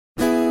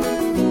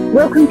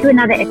Welcome to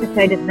another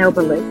episode of Melba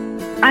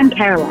Loop. I'm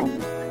Caroline.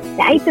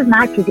 The 8th of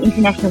March is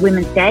International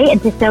Women's Day,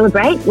 and to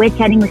celebrate, we're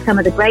chatting with some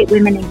of the great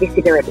women in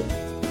disability.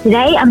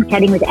 Today, I'm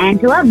chatting with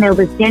Angela,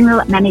 Melba's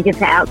General Manager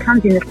for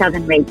Outcomes in the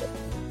Southern region.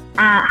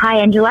 Hi,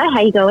 Angela.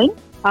 How are you going?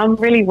 I'm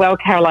really well,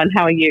 Caroline.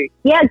 How are you?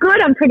 Yeah,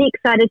 good. I'm pretty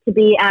excited to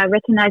be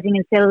recognising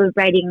and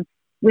celebrating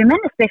women,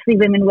 especially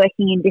women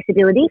working in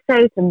disability.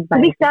 So can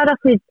we start off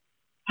with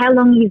how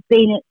long you've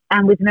been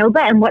with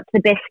Melba and what's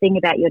the best thing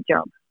about your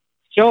job?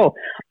 Sure.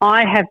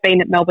 I have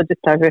been at Melba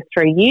just over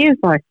 3 years.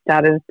 I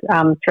started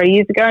 3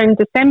 years ago in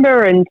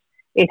December, and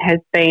it has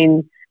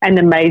been an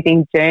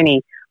amazing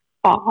journey.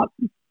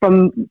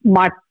 From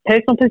my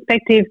personal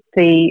perspective,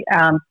 the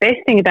best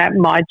thing about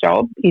my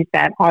job is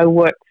that I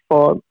work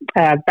for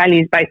a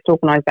values-based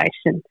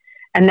organisation,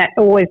 and that's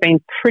always been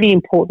pretty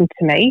important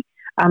to me,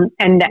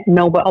 and that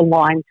Melba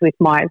aligns with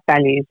my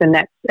values. And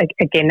that's,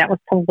 again, that was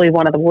probably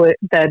one of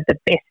the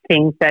best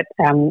things that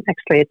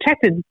actually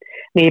attracted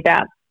me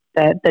about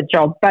the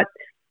job. But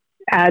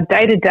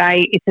day to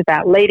day, it's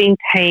about leading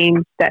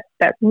teams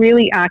that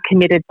really are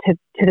committed to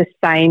the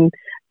same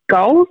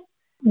goals.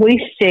 We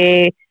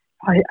share,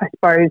 I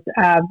suppose,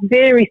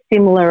 very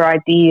similar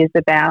ideas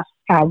about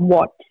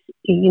what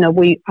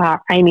we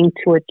are aiming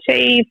to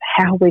achieve,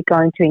 how we're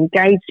going to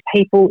engage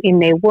people in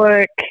their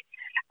work,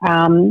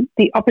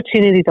 the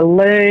opportunity to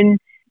learn.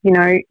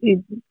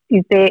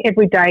 Is there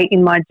every day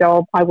in my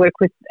job. I work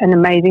with an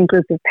amazing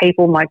group of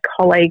people. My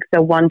colleagues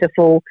are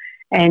wonderful,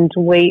 and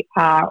we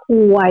are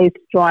always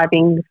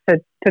striving for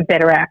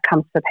better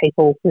outcomes for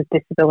people with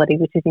disability,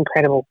 which is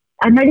incredible.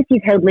 I noticed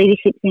you've held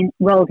leadership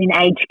roles in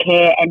aged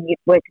care and you've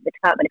worked at the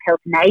Department of Health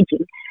and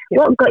Ageing. Yep.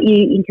 What got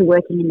you into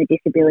working in the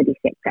disability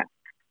sector?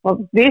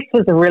 Well, this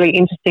was a really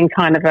interesting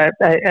kind of a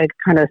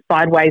kind of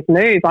sideways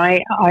move. I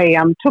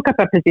took up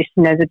a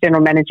position as a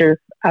General Manager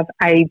of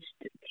Aged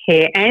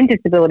Care and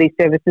Disability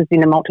Services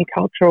in a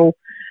multicultural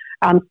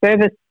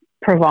service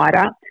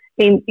provider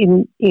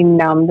in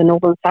the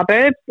northern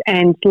suburbs,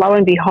 and lo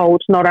and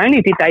behold, not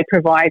only did they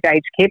provide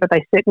aged care, but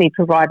they certainly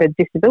provided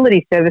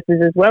disability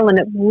services as well. And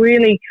it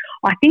really,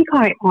 I think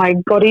I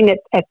got in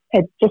at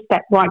just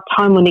that right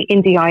time when the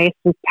NDIS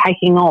was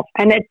taking off,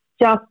 and it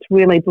just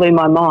really blew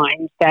my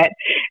mind that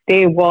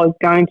there was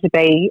going to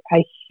be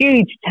a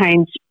huge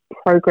change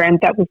program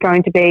that was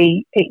going to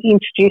be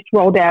introduced,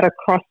 rolled out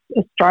across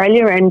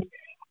Australia, and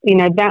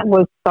that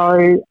was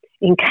so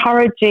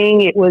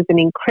encouraging. It was an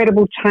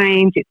incredible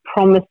change. It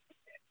promised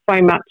so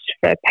much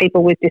for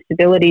people with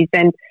disabilities,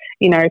 and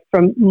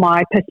from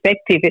my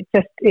perspective,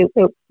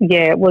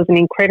 it was an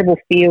incredible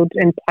field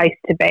and place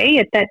to be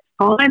at that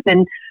time.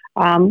 And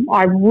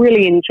I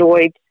really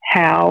enjoyed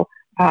how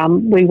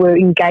we were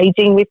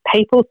engaging with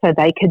people, so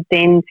they could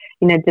then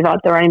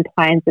develop their own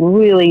plans and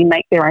really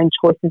make their own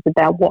choices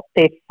about what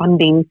their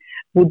funding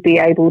would be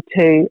able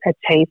to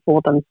achieve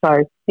for them.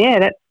 So yeah,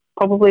 that's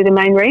probably the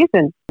main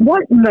reason.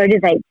 What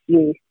motivates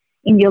you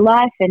in your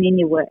life and in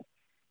your work?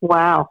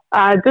 Wow,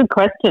 good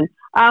question.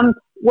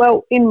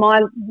 Well, in my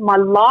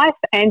life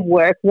and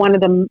work, one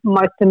of the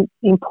most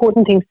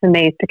important things for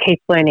me is to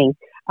keep learning,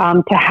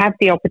 to have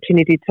the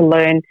opportunity to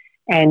learn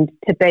and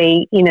to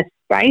be in a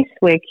space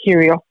where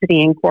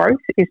curiosity and growth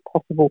is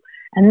possible.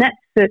 And that's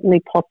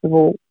certainly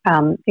possible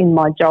in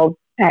my job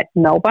at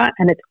Melba,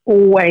 and it's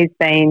always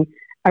been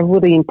a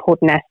really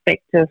important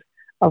aspect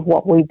of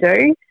what we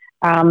do.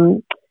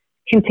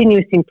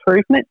 Continuous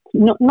improvement,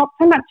 not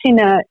so much in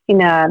a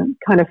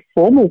kind of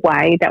formal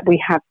way that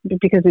we have,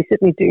 because we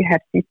certainly do have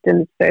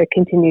systems for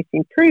continuous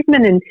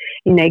improvement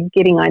and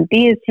getting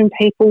ideas from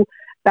people,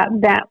 but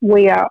that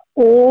we are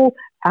all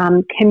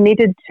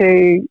committed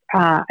to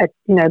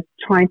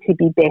trying to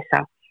be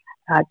better,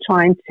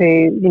 trying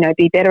to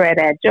be better at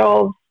our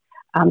jobs,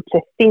 to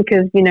think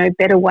of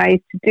better ways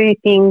to do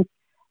things,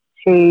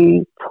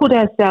 to put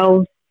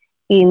ourselves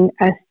in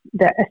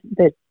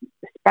the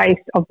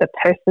space of the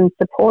person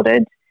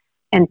supported,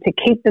 and to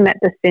keep them at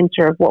the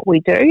centre of what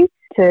we do,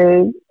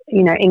 to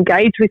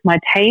engage with my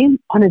team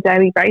on a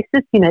daily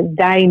basis.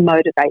 They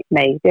motivate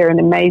me. They're an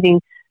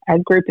amazing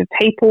group of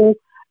people,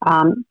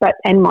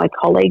 and my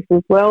colleagues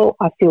as well.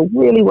 I feel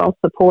really well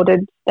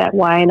supported that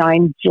way, and I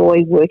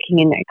enjoy working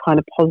in that kind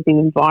of positive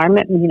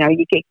environment. And,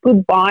 you get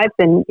good vibes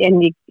and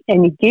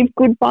you give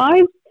good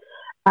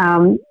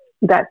vibes.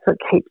 That's what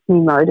keeps me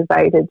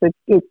motivated.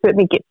 It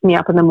certainly gets me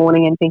up in the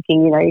morning and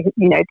thinking,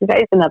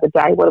 today's another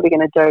day. What are we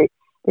going to do?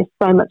 There's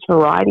so much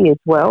variety as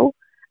well,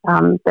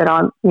 that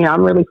I'm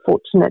really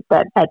fortunate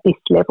that at this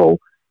level,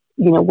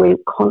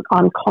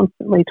 I'm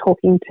constantly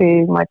talking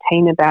to my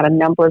team about a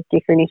number of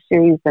different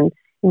issues and,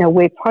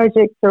 where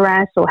projects are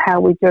at or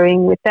how we're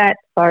doing with that.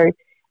 So,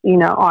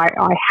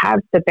 I have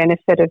the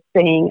benefit of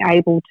being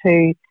able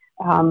to,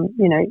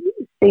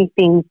 see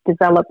things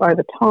develop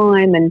over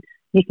time, and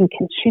you can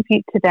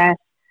contribute to that.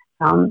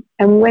 And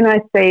when I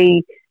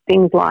see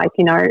things like,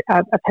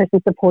 a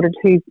person supported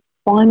who's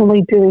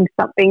finally doing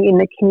something in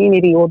the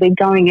community, or they're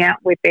going out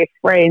with their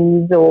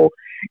friends, or,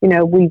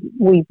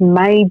 we've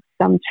made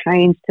some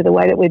change to the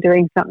way that we're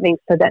doing something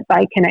so that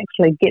they can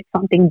actually get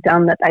something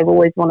done that they've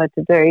always wanted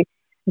to do,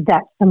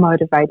 that's the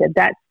motivator.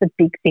 That's the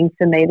big thing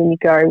for me. Then you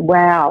go,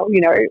 wow,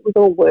 it was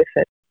all worth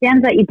it.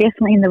 Sounds like you're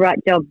definitely in the right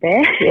job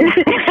there. Yeah.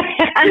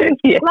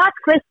 Last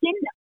question,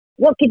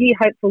 what gives you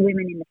hope for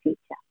women in the future?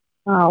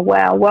 Oh,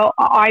 wow. Well,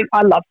 I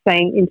love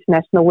seeing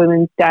International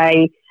Women's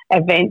Day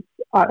events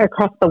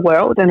across the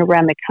world and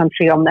around the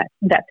country on that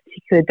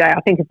particular day.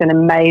 I think it's an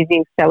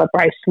amazing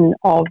celebration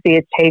of the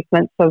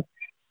achievements of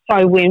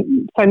so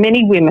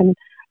many women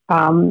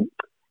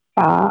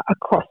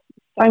across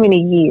so many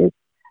years.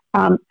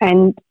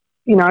 And,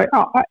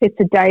 it's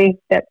a day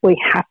that we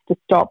have to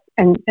stop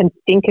and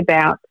think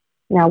about.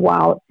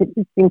 Wow,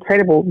 it's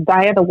incredible.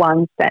 They are the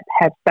ones that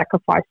have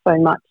sacrificed so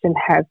much and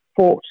have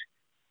fought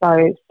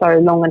so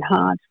long and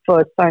hard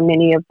for so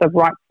many of the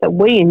rights that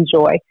we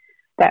enjoy,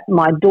 that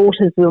my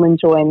daughters will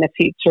enjoy in the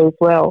future as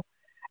well.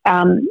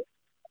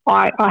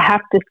 I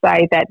have to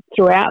say that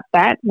throughout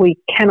that, we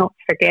cannot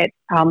forget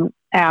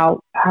our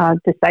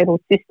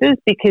disabled sisters,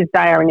 because they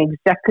are in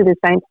exactly the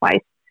same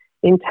place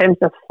in terms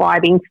of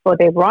fighting for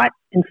their rights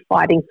and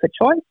fighting for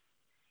choice.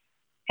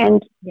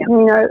 And,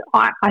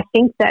 I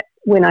think that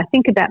when I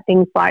think about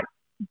things like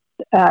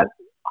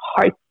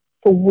hope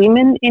for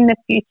women in the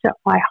future,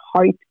 I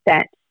hope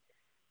that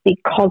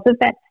because of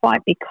that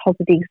fight, because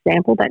of the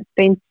example that's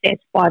been set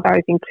by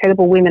those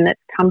incredible women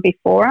that's come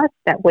before us,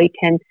 that we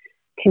can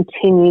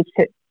continue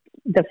to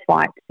the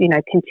fight,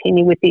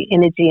 continue with the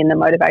energy and the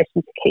motivation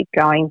to keep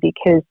going,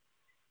 because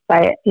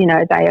they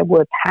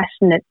were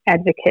passionate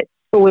advocates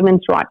for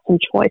women's rights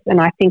and choice.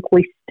 And I think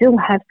we still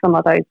have some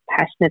of those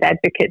passionate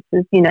advocates,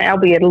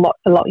 albeit a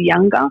lot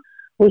younger.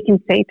 We can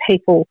see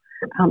people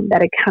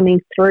that are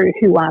coming through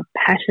who are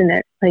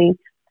passionately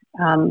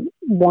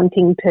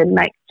wanting to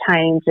make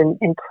change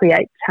and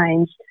create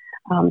change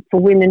for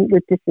women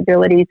with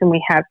disabilities. And we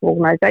have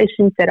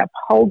organisations that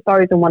uphold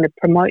those and want to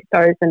promote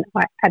those. And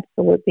I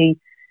absolutely,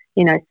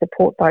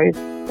 support those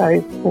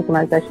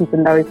organisations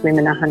and those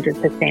women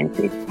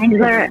 100%.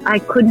 Angela, I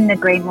couldn't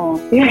agree more.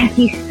 Thank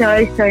you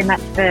so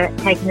much for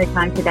taking the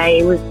time today.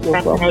 It was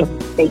fascinating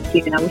to speak to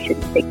you, and I wish you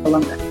could speak for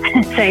longer.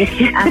 Thank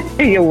you.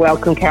 You're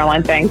welcome,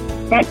 Caroline. Thanks.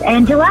 That's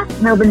Angela,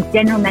 Melbourne's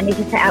General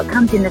Manager for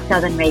Outcomes in the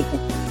Southern Region.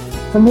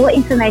 For more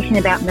information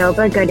about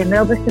Melba, go to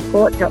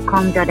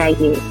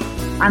melbasupport.com.au.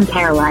 I'm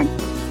Caroline.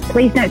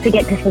 Please don't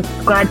forget to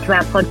subscribe to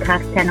our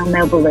podcast channel,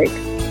 Melba Loop.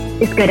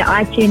 Just go to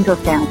iTunes or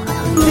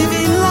SoundCloud.